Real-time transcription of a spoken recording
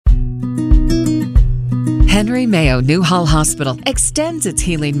Henry Mayo Newhall Hospital extends its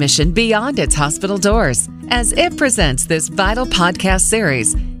healing mission beyond its hospital doors as it presents this vital podcast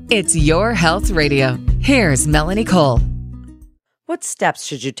series. It's Your Health Radio. Here's Melanie Cole. What steps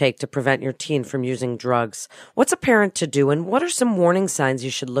should you take to prevent your teen from using drugs? What's a parent to do, and what are some warning signs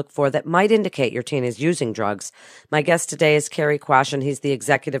you should look for that might indicate your teen is using drugs? My guest today is Kerry Quashen. He's the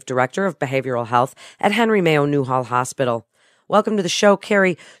Executive Director of Behavioral Health at Henry Mayo Newhall Hospital. Welcome to the show,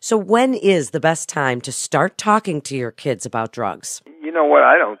 Kerry. So when is the best time to start talking to your kids about drugs? You know what?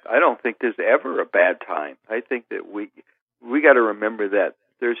 I don't think there's ever a bad time. I think that we got to remember that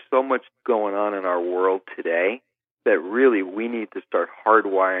there's so much going on in our world today that really we need to start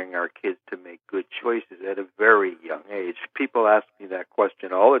hardwiring our kids to make good choices at a very young age. People ask me that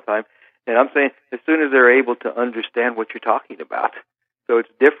question all the time, and I'm saying as soon as they're able to understand what you're talking about. So it's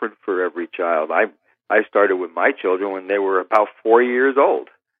different for every child. I started with my children when they were about 4 years old.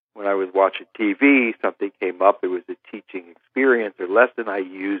 When I was watching TV, something came up, it was a teaching experience or lesson, I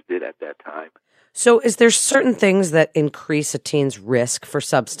used it at that time. So is there certain things that increase a teen's risk for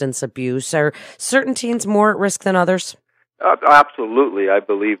substance abuse? Are certain teens more at risk than others? Absolutely. I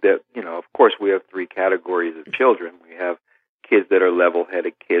believe that, of course we have three categories of children. We have kids that are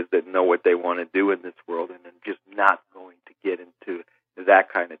level-headed, kids that know what they want to do in this world and are just not going to get into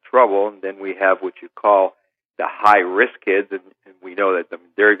that kind of trouble. And then we have what you call the high-risk kids, and we know that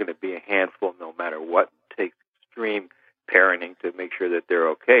they're going to be a handful no matter what. It takes extreme parenting to make sure that they're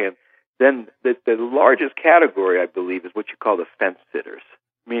okay. And then the largest category, I believe, is what you call the fence sitters,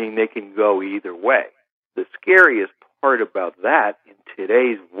 meaning they can go either way. The scariest part about that in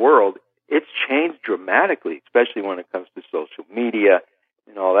today's world, it's changed dramatically, especially when it comes to social media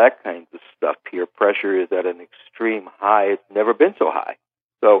and all that kinds of stuff. Peer pressure is at an extreme high. It's never been so high.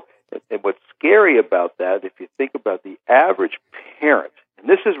 So, and what's scary about that, if you think about the average parent, and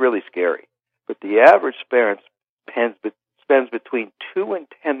this is really scary, but the average parent spends between 2 and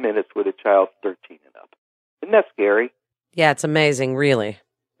 10 minutes with a child 13 and up. Isn't that scary? Yeah, it's amazing, really.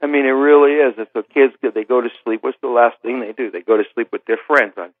 I mean, it really is. If the kids, they go to sleep, what's the last thing they do? They go to sleep with their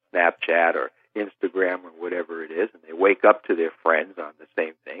friends on Snapchat or Instagram or whatever it is, and they wake up to their friends on the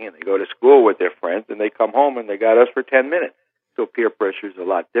same thing, and they go to school with their friends, and they come home, and they got us for 10 minutes. So peer pressure is a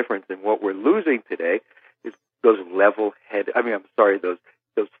lot different than what we're losing today is those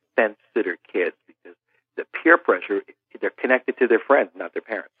those fence-sitter kids, because the peer pressure, they're connected to their friends, not their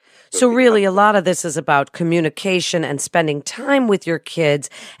parents. So really, a lot of this is about communication and spending time with your kids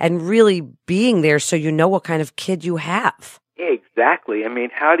and really being there so you know what kind of kid you have. Exactly. I mean,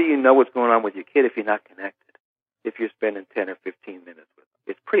 how do you know what's going on with your kid if you're not connected, if you're spending 10 or 15 minutes with them?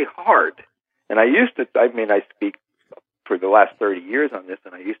 It's pretty hard. And I speak for the last 30 years on this,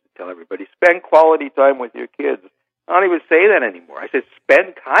 and I used to tell everybody, spend quality time with your kids. I don't even say that anymore. I said,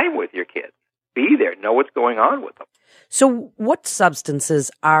 spend time with your kids. Be there. Know what's going on with them. So what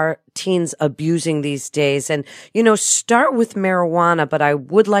substances are teens abusing these days? And, start with marijuana, but I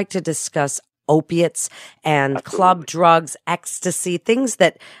would like to discuss opiates and Absolutely. Club drugs, ecstasy, things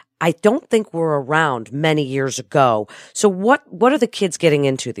that I don't think were around many years ago. So what are the kids getting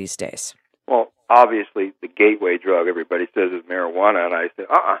into these days? Well, obviously, the gateway drug, everybody says, is marijuana. And I said,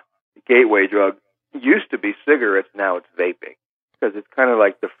 the gateway drug used to be cigarettes, now it's vaping. Because it's kind of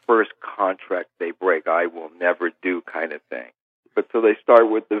like the first contract they break, I will never do kind of thing. But so they start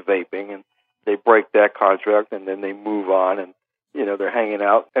with the vaping, and they break that contract, and then they move on, and, they're hanging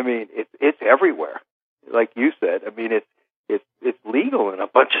out. I mean, it's everywhere. Like you said, I mean, it's legal in a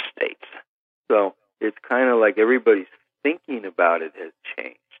bunch of states. So it's kind of like everybody's thinking about it has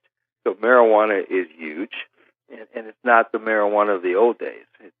changed. So marijuana is huge, and it's not the marijuana of the old days.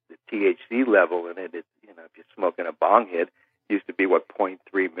 It's the THC level in it. If you're smoking a bong hit, used to be, 0.3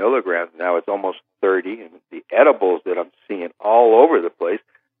 milligrams. Now it's almost 30. And the edibles that I'm seeing all over the place,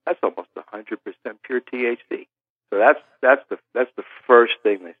 that's almost 100% pure THC. So that's the first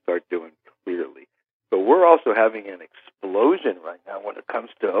thing they start doing clearly. But we're also having an explosion right now when it comes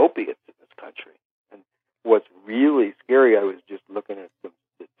to opiates in this country. And what's really scary, I was just looking at some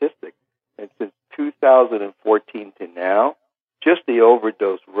statistics, and since 2014 to now, just the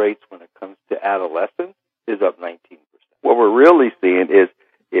overdose rates when it comes to adolescents is up 19%. What we're really seeing is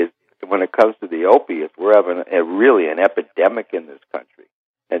when it comes to the opiates, we're having an epidemic in this country.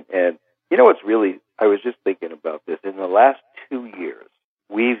 And what's really, I was just thinking about this. In the last 2 years,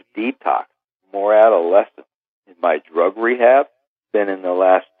 we've detoxed more adolescents in my drug rehab than in the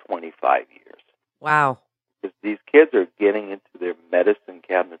last 25 years. Wow. Because these kids are getting into their medicine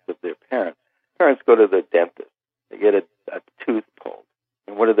cabinets of their parents. Parents go to the dentist. They get a tooth pulled.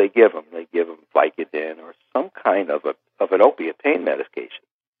 And what do they give them? They give them Vicodin or some kind of an opiate pain medication.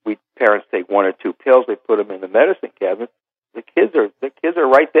 Parents take one or two pills, they put them in the medicine cabinet. The kids are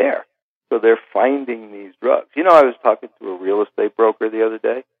right there. So they're finding these drugs. You know, I was talking to a real estate broker the other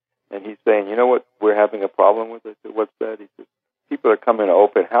day, and he's saying, you know what, we're having a problem with? I said, what's that? He says, people are coming to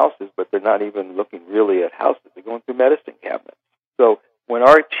open houses, but they're not even looking really at houses. They're going through medicine cabinets. So when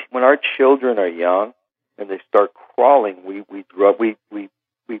our children are young and they start crawling, we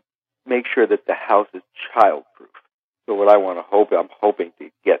make sure that the house is childproof. So what I'm hoping to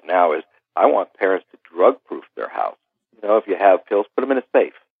get now is I want parents to drug-proof their house. You know, if you have pills, put them in a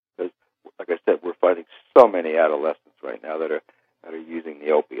safe. Because, like I said, we're finding so many adolescents right now that are using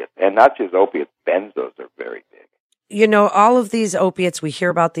the opiates. And not just opiates, benzos are very big. You know, all of these opiates, we hear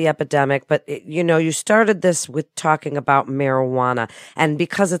about the epidemic, but, you know, you started this with talking about marijuana, and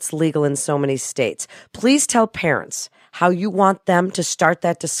because it's legal in so many states, please tell parents how you want them to start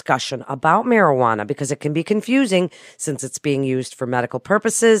that discussion about marijuana, because it can be confusing since it's being used for medical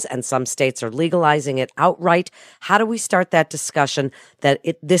purposes and some states are legalizing it outright. How do we start that discussion that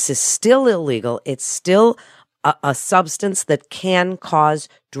this is still illegal, it's still a substance that can cause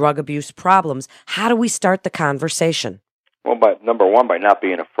drug abuse problems? How do we start the conversation? Well, number one, by not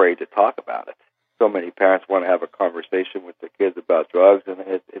being afraid to talk about it. So many parents want to have a conversation with their kids about drugs, and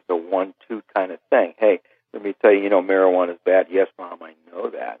it's a 1-2 kind of thing. Hey, let me tell you, marijuana is bad. Yes, Mom, I know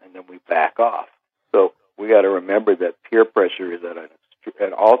that. And then we back off. So we got to remember that peer pressure is at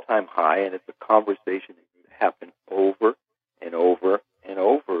an all-time high, and it's a conversation that happens over and over and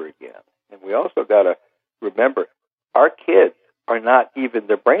over again. And we also got to remember, our kids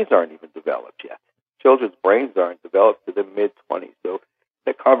their brains aren't even developed yet. Children's brains aren't developed to the mid-20s. So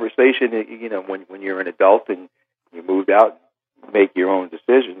that conversation, when you're an adult and you moved out, make your own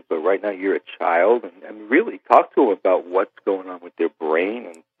decisions. But right now you're a child, and really talk to them about what's going on with their brain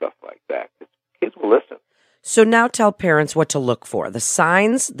and stuff like that. Kids will listen. So now tell parents what to look for. The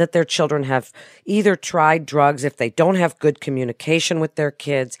signs that their children have either tried drugs, if they don't have good communication with their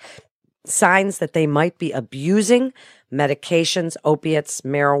kids, signs that they might be abusing medications, opiates,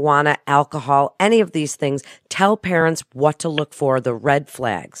 marijuana, alcohol, any of these things. Tell parents what to look for, the red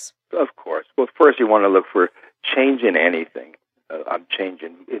flags. Of course. Well, first you want to look for change in anything. I'm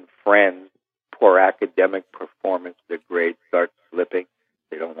changing in friends, poor academic performance, their grades start slipping.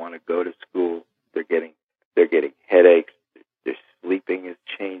 They don't want to go to school. They're getting headaches. Their sleeping is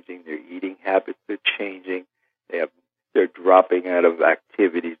changing. Their eating habits are changing. They're dropping out of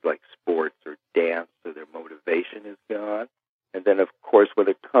activities like sports or dance, so their motivation is gone. And then, of course, when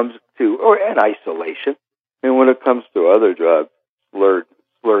it comes to, and isolation, and when it comes to other drugs, slurred,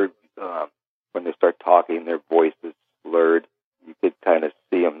 when they start talking, their voice is slurred. You could kind of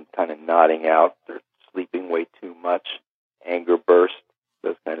see them kind of nodding out. They're sleeping way too much, anger bursts,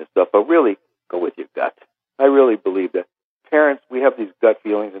 those kind of stuff. But really, go with your gut. I really believe that parents, we have these gut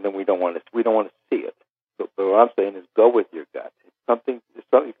feelings, and then we don't want to see it. So what I'm saying is, go with your gut.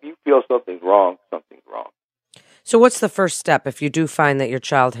 If you feel something's wrong, something's wrong. So what's the first step if you do find that your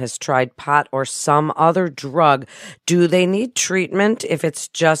child has tried pot or some other drug? Do they need treatment if it's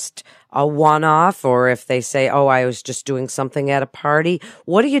just a one-off, or if they say, oh, I was just doing something at a party?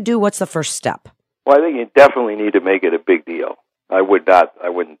 What do you do? What's the first step? Well, I think you definitely need to make it a big deal. I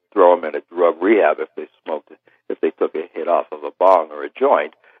wouldn't throw them in a drug rehab if they smoked it, if they took a hit off of a bong or a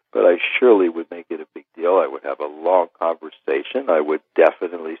joint. But I surely would make it a big deal. I would have a long conversation. I would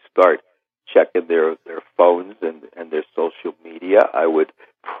definitely start checking their phones and their social media. I would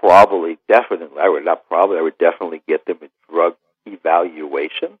definitely get them a drug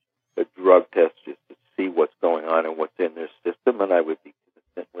evaluation, a drug test, just to see what's going on and what's in their system, and I would be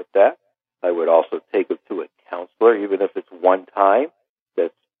consistent with that. I would also take them to a counselor, even if it's one time,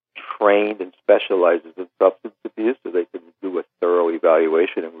 that's trained and specializes in substance abuse, so they can do a thorough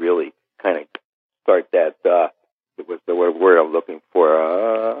evaluation and really kind of start that, what's the word I'm looking for,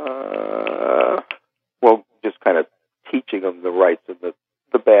 just kind of teaching them the rights and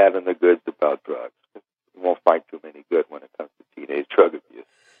the bad and the goods about drugs. You won't find too many good when it comes to teenage drug abuse.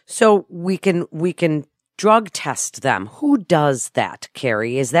 So we can drug test them. Who does that,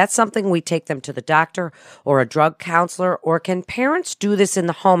 Carrie? Is that something we take them to the doctor or a drug counselor, or can parents do this in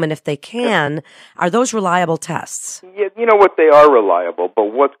the home? And if they can, are those reliable tests? Yeah, you know what, they are reliable, but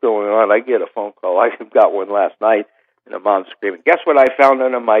what's going on? I get a phone call. I got one last night, and a mom screaming, guess what I found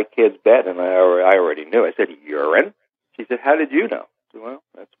under my kid's bed? And I already knew. I said, urine? She said, how did you know? I said, well,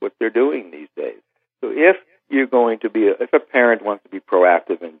 that's what they're doing these days. So if you're going to if a parent wants to be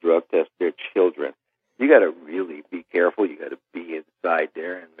proactive and drug test their children, you got to really be careful. You got to be inside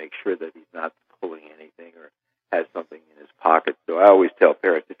there and make sure that he's not pulling anything or has something in his pocket. So I always tell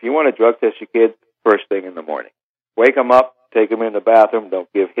parents, if you want to drug test your kids, first thing in the morning, wake them up, take them him in the bathroom,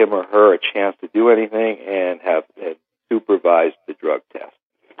 don't give him or her a chance to do anything, and supervise the drug test.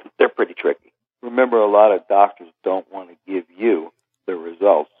 They're pretty tricky. Remember, a lot of doctors don't want to give you the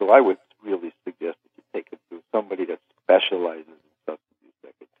results, so I would really suggest that you take it to somebody that specializes in substance use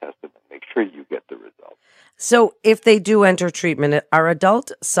that can test them and make sure you get the results. So if they do enter treatment, are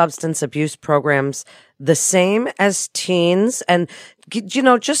adult substance abuse programs the same as teens? And,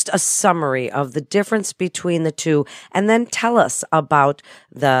 just a summary of the difference between the two, and then tell us about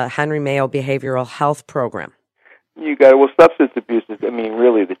the Henry Mayo Behavioral Health Program. Substance abuse is,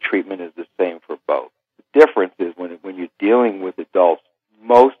 really the treatment is the same for both. The difference is when you're dealing with adults,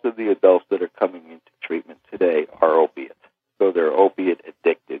 most of the adults that are coming into treatment today are opiates. So they're opiate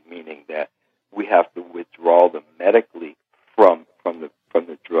addicted, meaning that we have to withdraw them medically from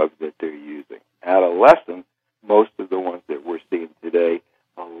the drugs that they're using. Adolescents, most of the ones that we're seeing today,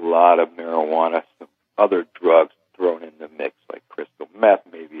 a lot of marijuana, some other drugs thrown in the mix, like crystal meth,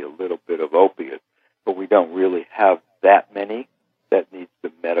 maybe a little bit of opiates, but we don't really have that many that needs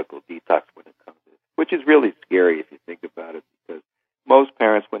the medical detox when it comes to it, which is really scary if you think about it, because most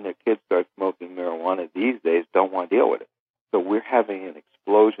parents, when their kids start smoking marijuana these days, don't want to deal with it. So we're having an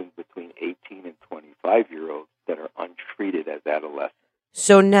explosion between 18 and 25-year-olds that are untreated as adolescents.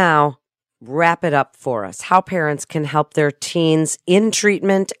 So now, wrap it up for us. How parents can help their teens in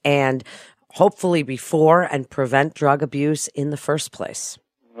treatment and hopefully before and prevent drug abuse in the first place.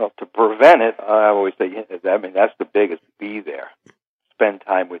 Well, to prevent it, I always say, that's the biggest. Be there. Spend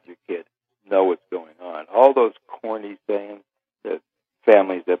time with your kid. Know what's going on. All those corny sayings, that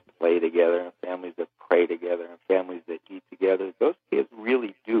families that play together and families that pray together and families that eat together, those kids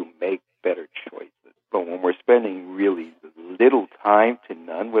really do make better choices. But when we're spending really little time to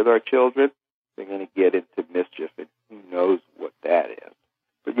none with our children, they're going to get into mischief, and who knows what that is.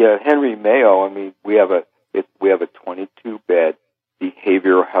 But yeah, Henry Mayo, we have a 22-bed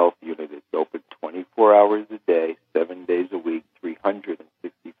behavioral health unit. It's open 24 hours a day, 7 days a week,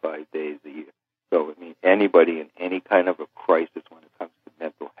 365 days a year. So, anybody in any kind of a crisis when it comes to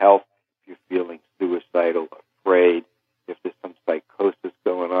mental health, if you're feeling suicidal, afraid, if there's some psychosis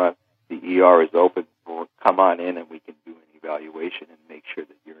going on, the ER is open. Come on in and we can do an evaluation and make sure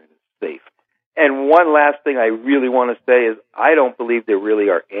that you're in a safe. And one last thing I really want to say is I don't believe there really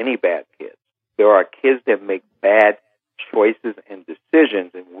are any bad kids. There are kids that make bad choices and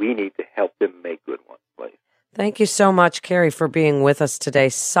decisions, and we need to help them make good ones, please. Thank you so much, Carrie, for being with us today.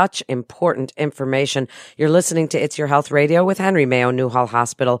 Such important information. You're listening to It's Your Health Radio with Henry Mayo Newhall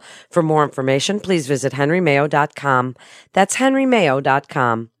Hospital. For more information, please visit henrymayo.com. That's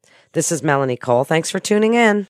henrymayo.com. This is Melanie Cole. Thanks for tuning in.